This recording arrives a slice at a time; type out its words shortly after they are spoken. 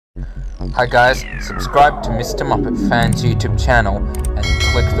Hi guys, subscribe to Mr. Muppet Fans YouTube channel and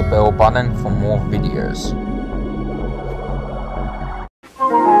click the bell button for more videos.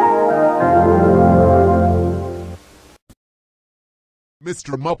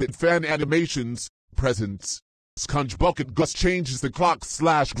 Mr. Muppet Fan Animations presents ScungeBucket Gus changes the clock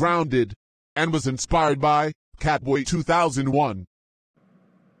 / grounded and was inspired by Catboy 2001.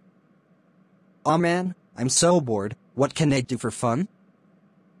 Aw man, I'm so bored. What can I do for fun?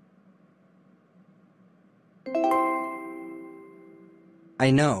 I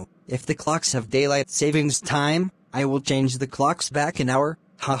know. If the clocks have daylight savings time, I will change the clocks back an hour.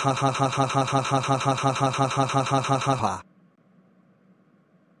 Ha ha ha ha ha ha ha ha ha ha ha ha ha ha ha ha ha ha.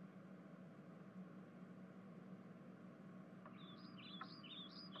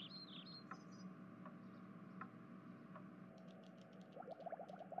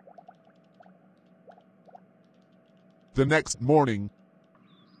 The next morning,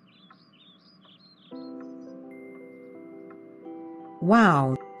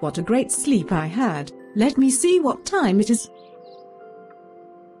 Wow, what a great sleep I had. Let me see what time it is.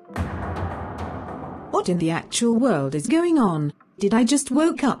 What in the actual world is going on? Did I just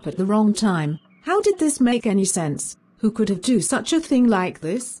woke up at the wrong time? How did this make any sense? Who could have do such a thing like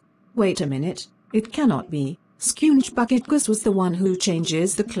this? Wait a minute, it cannot be. ScungeBucket Gus was the one who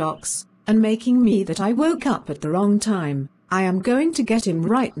changes the clocks, and making me that I woke up at the wrong time. I am going to get him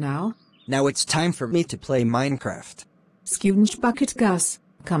right now. Now it's time for me to play Minecraft. ScungeBucket Gus,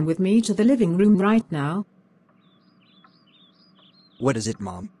 come with me to the living room right now. What is it,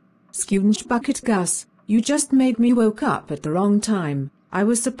 Mom? ScungeBucket Gus, you just made me woke up at the wrong time. I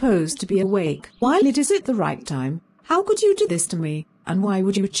was supposed to be awake while it is at the right time. How could you do this to me? And why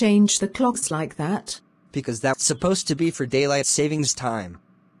would you change the clocks like that? Because that's supposed to be for daylight savings time.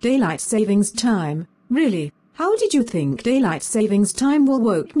 Daylight savings time? Really? How did you think daylight savings time will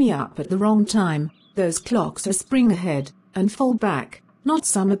woke me up at the wrong time? Those clocks are spring ahead and fall back, not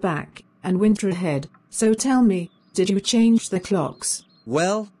summer back and winter ahead. So tell me, did you change the clocks?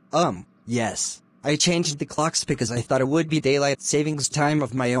 Well, yes. I changed the clocks because I thought it would be daylight savings time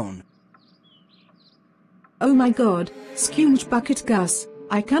of my own. Oh my god, ScungeBucket Gus,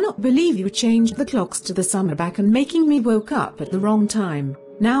 I cannot believe you changed the clocks to the summer back and making me woke up at the wrong time.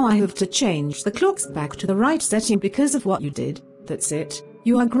 Now I have to change the clocks back to the right setting because of what you did. That's it.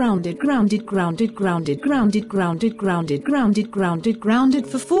 You are grounded for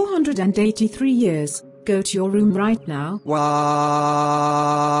 483 years. Go to your room right now. Wow.